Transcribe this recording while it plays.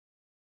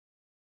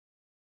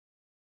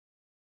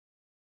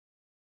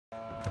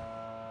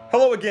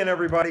Hello again,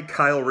 everybody.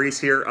 Kyle Reis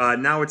here.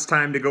 Now it's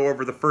time to go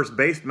over the first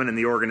baseman in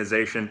the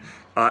organization.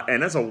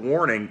 And as a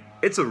warning,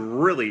 it's a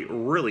really,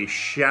 really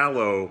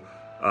shallow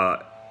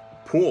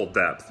pool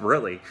depth,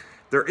 really.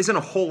 There isn't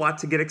a whole lot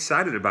to get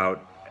excited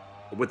about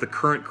with the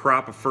current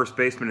crop of first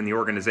basemen in the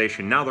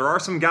organization. Now, there are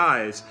some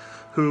guys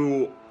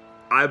who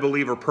I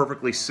believe are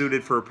perfectly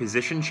suited for a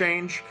position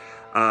change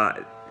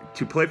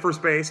to play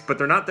first base, but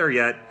they're not there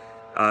yet,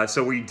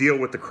 so we deal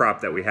with the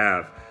crop that we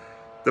have.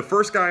 The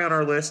first guy on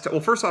our list, well,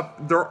 first off,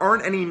 there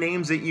aren't any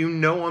names that you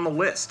know on the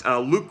list.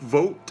 Luke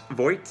Voit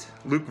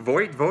would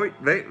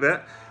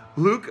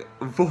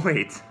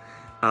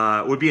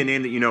be a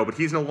name that you know, but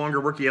he's no longer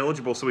rookie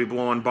eligible, so we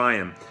blow on by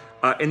him.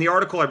 In the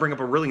article, I bring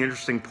up a really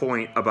interesting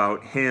point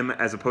about him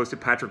as opposed to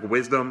Patrick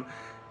Wisdom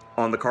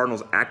on the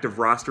Cardinals' active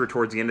roster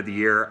towards the end of the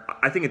year.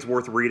 I think it's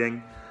worth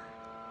reading,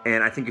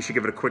 and I think you should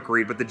give it a quick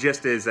read. But the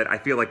gist is that I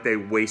feel like they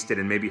wasted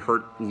and maybe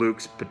hurt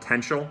Luke's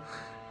potential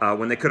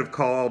when they could have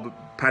called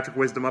Patrick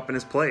Wisdom up in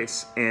his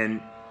place.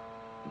 And,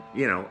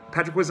 you know,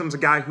 Patrick Wisdom's a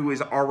guy who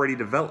is already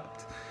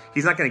developed.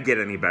 He's not going to get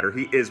any better.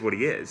 He is what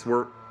he is.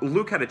 Where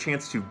Luke had a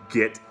chance to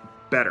get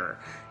better,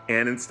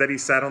 and instead he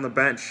sat on the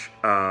bench.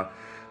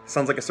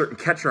 Sounds like a certain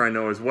catcher I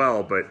know as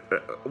well, but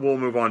we'll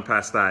move on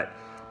past that.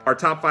 Our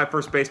top 5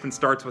 first baseman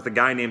starts with a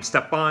guy named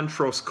Stefan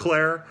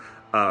Trosclair.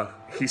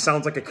 He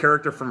sounds like a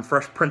character from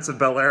Fresh Prince of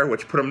Bel-Air,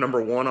 which put him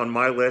number 1 on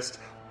my list,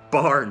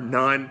 bar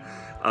none.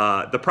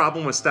 The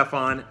problem with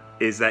Stefan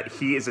is that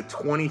he is a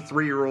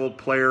 23-year-old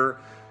player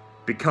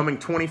becoming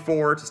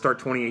 24 to start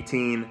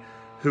 2018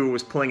 who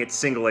was playing at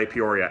Single A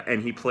Peoria,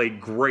 and he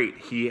played great.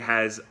 He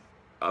has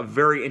a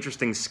very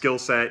interesting skill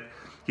set.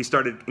 He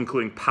started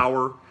including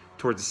power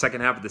towards the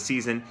second half of the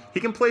season. He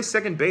can play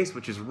second base,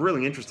 which is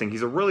really interesting.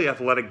 He's a really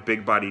athletic,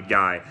 big-bodied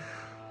guy.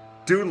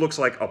 Dude looks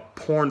like a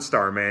porn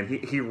star, man.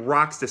 He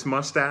rocks this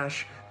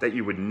mustache that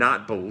you would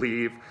not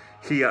believe.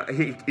 He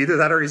either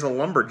that or he's a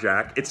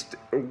lumberjack. It's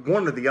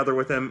one or the other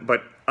with him,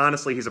 but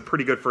honestly, he's a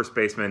pretty good first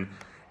baseman,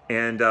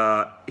 and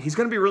he's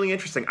going to be really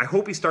interesting. I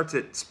hope he starts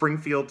at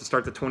Springfield to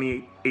start the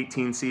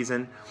 2018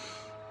 season,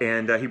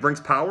 and he brings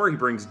power. He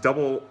brings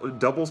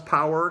doubles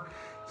power.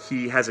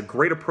 He has a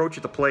great approach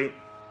at the plate.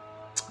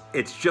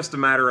 It's just a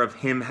matter of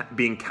him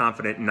being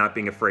confident and not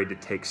being afraid to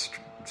take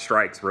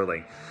strikes,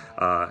 really.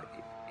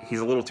 He's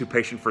a little too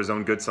patient for his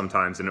own good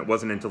sometimes, and it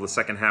wasn't until the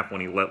second half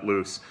when he let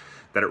loose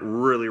that it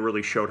really,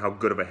 really showed how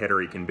good of a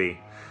hitter he can be.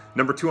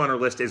 Number 2 on our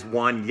list is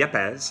Juan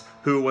Yepez,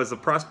 who was the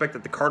prospect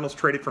that the Cardinals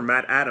traded for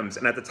Matt Adams,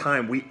 and at the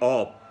time, we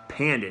all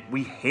panned it.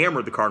 We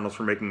hammered the Cardinals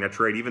for making that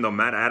trade, even though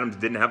Matt Adams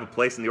didn't have a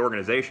place in the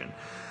organization.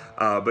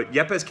 But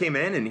Yepez came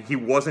in, and he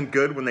wasn't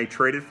good when they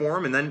traded for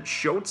him, and then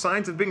showed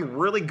signs of being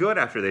really good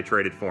after they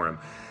traded for him.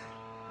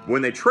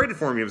 When they traded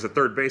for him, he was a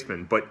third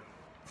baseman, but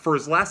for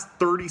his last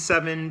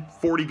 37,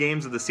 40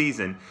 games of the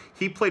season,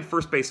 he played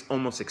first base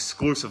almost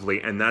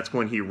exclusively, and that's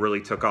when he really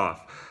took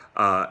off.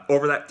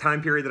 Over that time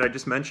period that I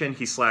just mentioned,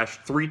 he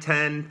slashed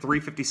 .310,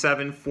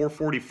 .357,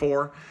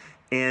 .444,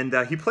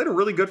 and he played a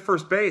really good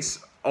first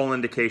base, all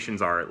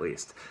indications are at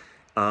least.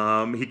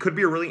 He could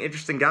be a really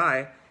interesting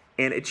guy,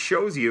 and it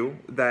shows you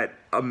that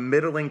a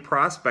middling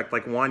prospect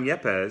like Juan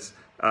Yepez,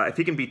 if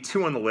he can be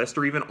 2 on the list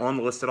or even on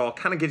the list at all,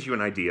 kind of gives you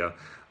an idea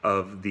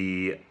of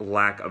the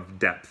lack of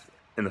depth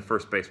in the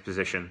first base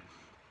position.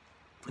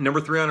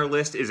 Number 3 on our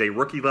list is a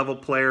rookie-level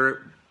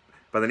player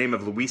by the name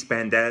of Luis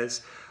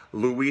Bandez.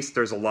 Luis,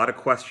 there's a lot of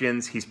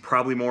questions. He's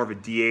probably more of a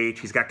DH.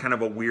 He's got kind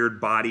of a weird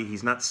body.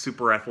 He's not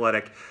super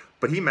athletic,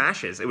 but he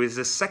mashes. It was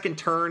his second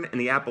turn in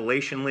the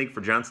Appalachian League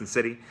for Johnson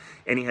City,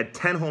 and he had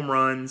 10 home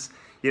runs.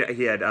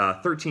 He had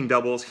 13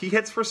 doubles. He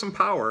hits for some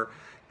power.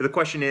 The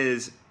question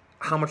is,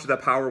 how much of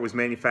that power was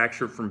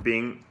manufactured from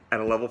being at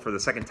a level for the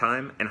second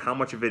time, and how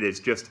much of it is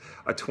just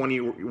a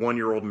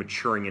 21-year-old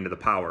maturing into the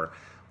power?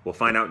 We'll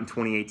find out in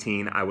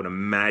 2018. I would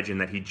imagine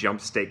that he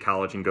jumps State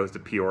College and goes to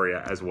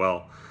Peoria as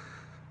well.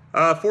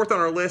 4th on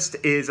our list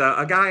is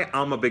a guy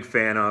I'm a big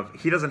fan of.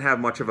 He doesn't have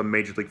much of a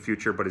major league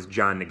future, but is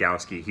John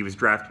Nogowski. He was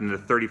drafted in the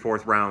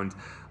 34th round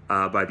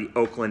by the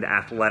Oakland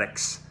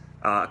Athletics,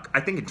 I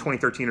think in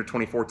 2013 or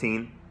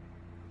 2014.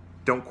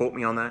 Don't quote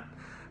me on that.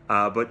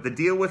 But the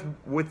deal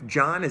with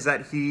John is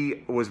that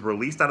he was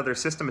released out of their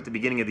system at the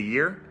beginning of the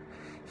year.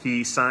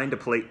 He signed to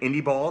play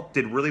indie ball,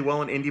 did really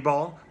well in indie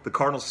ball. The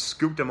Cardinals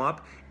scooped him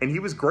up, and he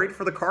was great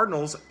for the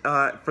Cardinals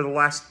for the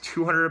last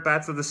 200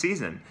 at-bats of the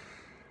season.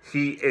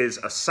 He is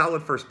a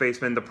solid first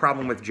baseman. The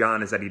problem with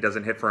John is that he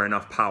doesn't hit for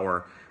enough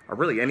power, or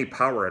really any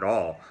power at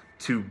all,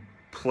 to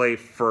play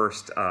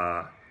first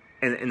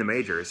in the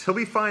majors. He'll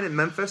be fine at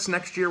Memphis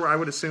next year, I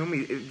would assume.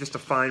 Just a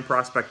fine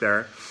prospect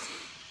there.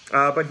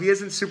 But he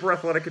isn't super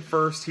athletic at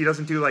first. He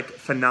doesn't do like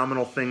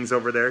phenomenal things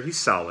over there. He's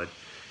solid.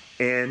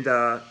 And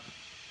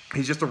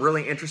he's just a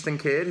really interesting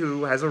kid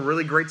who has a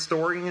really great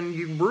story and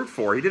you root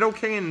for. He did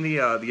okay in the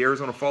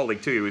Arizona Fall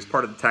League too. He was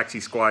part of the taxi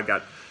squad,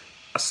 got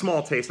a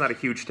small taste, not a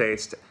huge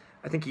taste.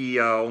 I think he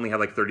only had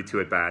like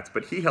 32 at-bats,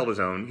 but he held his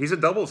own. He's a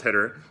doubles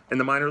hitter in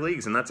the minor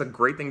leagues, and that's a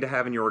great thing to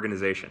have in your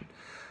organization.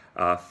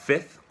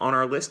 5th on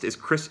our list is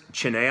Chris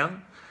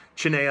Chinea.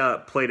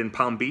 Chinea played in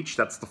Palm Beach.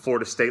 That's the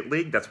Florida State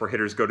League. That's where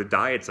hitters go to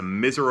die. It's a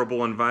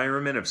miserable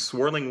environment of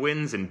swirling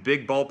winds and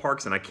big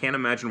ballparks, and I can't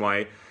imagine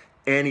why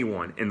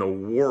anyone in the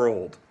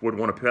world would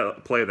want to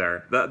play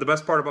there. The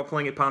best part about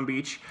playing at Palm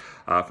Beach,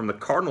 from the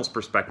Cardinals'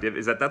 perspective,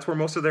 is that that's where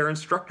most of their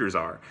instructors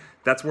are.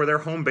 That's where their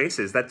home base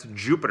is. That's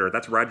Jupiter.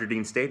 That's Roger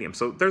Dean Stadium.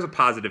 So there's a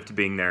positive to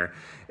being there.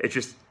 It's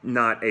just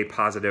not a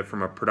positive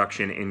from a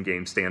production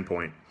in-game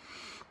standpoint.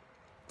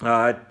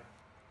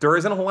 There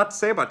isn't a whole lot to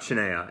say about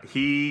Chinea.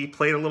 He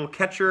played a little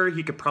catcher.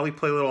 He could probably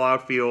play a little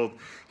outfield.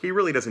 He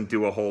really doesn't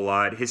do a whole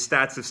lot. His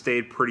stats have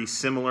stayed pretty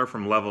similar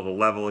from level to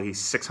level.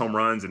 He's 6 home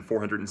runs and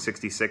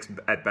 466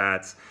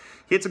 at-bats.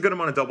 He hits a good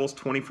amount of doubles,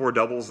 24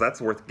 doubles. That's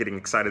worth getting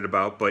excited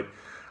about. But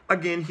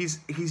again, he's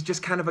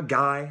just kind of a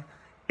guy.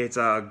 It's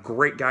a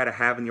great guy to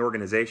have in the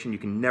organization. You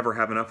can never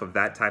have enough of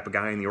that type of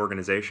guy in the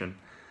organization.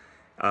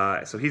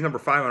 So he's number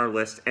 5 on our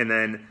list. And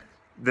then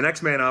the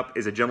next man up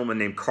is a gentleman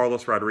named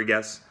Carlos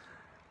Rodriguez.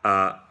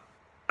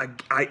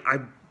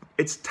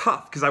 It's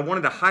tough because I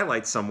wanted to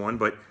highlight someone,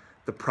 but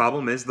the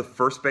problem is the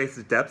first base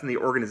depth in the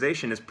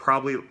organization is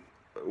probably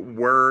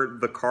where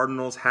the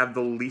Cardinals have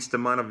the least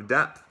amount of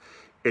depth.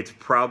 It's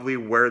probably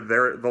where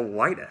they're the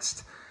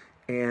lightest.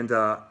 And,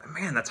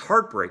 man, that's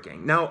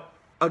heartbreaking. Now,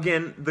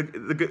 again,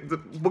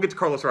 we'll get to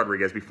Carlos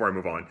Rodriguez before I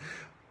move on.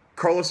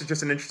 Carlos is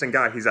just an interesting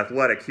guy. He's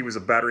athletic. He was a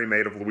battery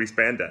mate of Luis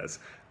Bandez.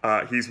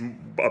 He's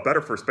a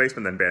better first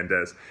baseman than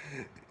Bandez.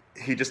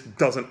 He just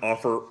doesn't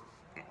offer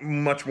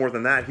much more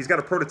than that. He's got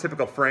a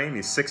prototypical frame.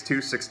 He's 6'2",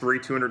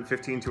 6'3",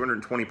 215,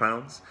 220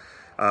 pounds.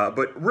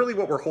 But really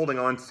what we're holding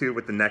on to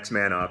with the next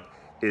man up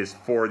is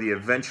for the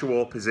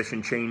eventual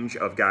position change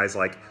of guys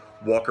like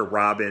Walker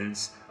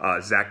Robbins,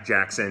 Zach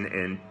Jackson,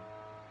 and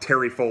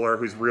Terry Fuller,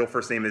 whose real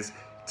first name is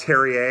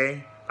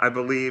Terrier, I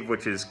believe,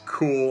 which is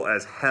cool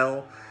as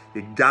hell.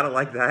 You gotta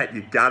like that.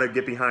 You gotta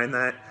get behind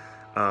that.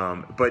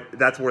 But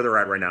that's where they're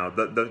at right now.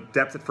 The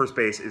depth at first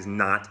base is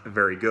not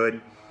very good.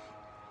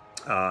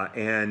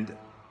 And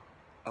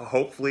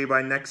hopefully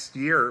by next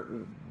year,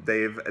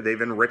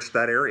 they've enriched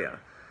that area.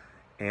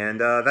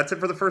 And that's it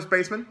for the first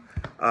baseman.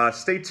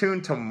 Stay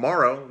tuned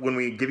tomorrow when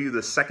we give you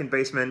the second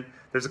baseman.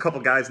 There's a couple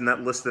guys in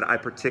that list that I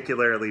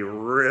particularly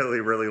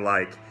really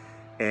like.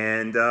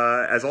 And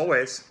as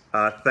always,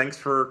 thanks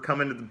for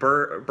coming to the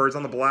Birds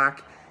on the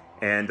Black,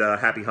 and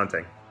happy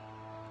hunting.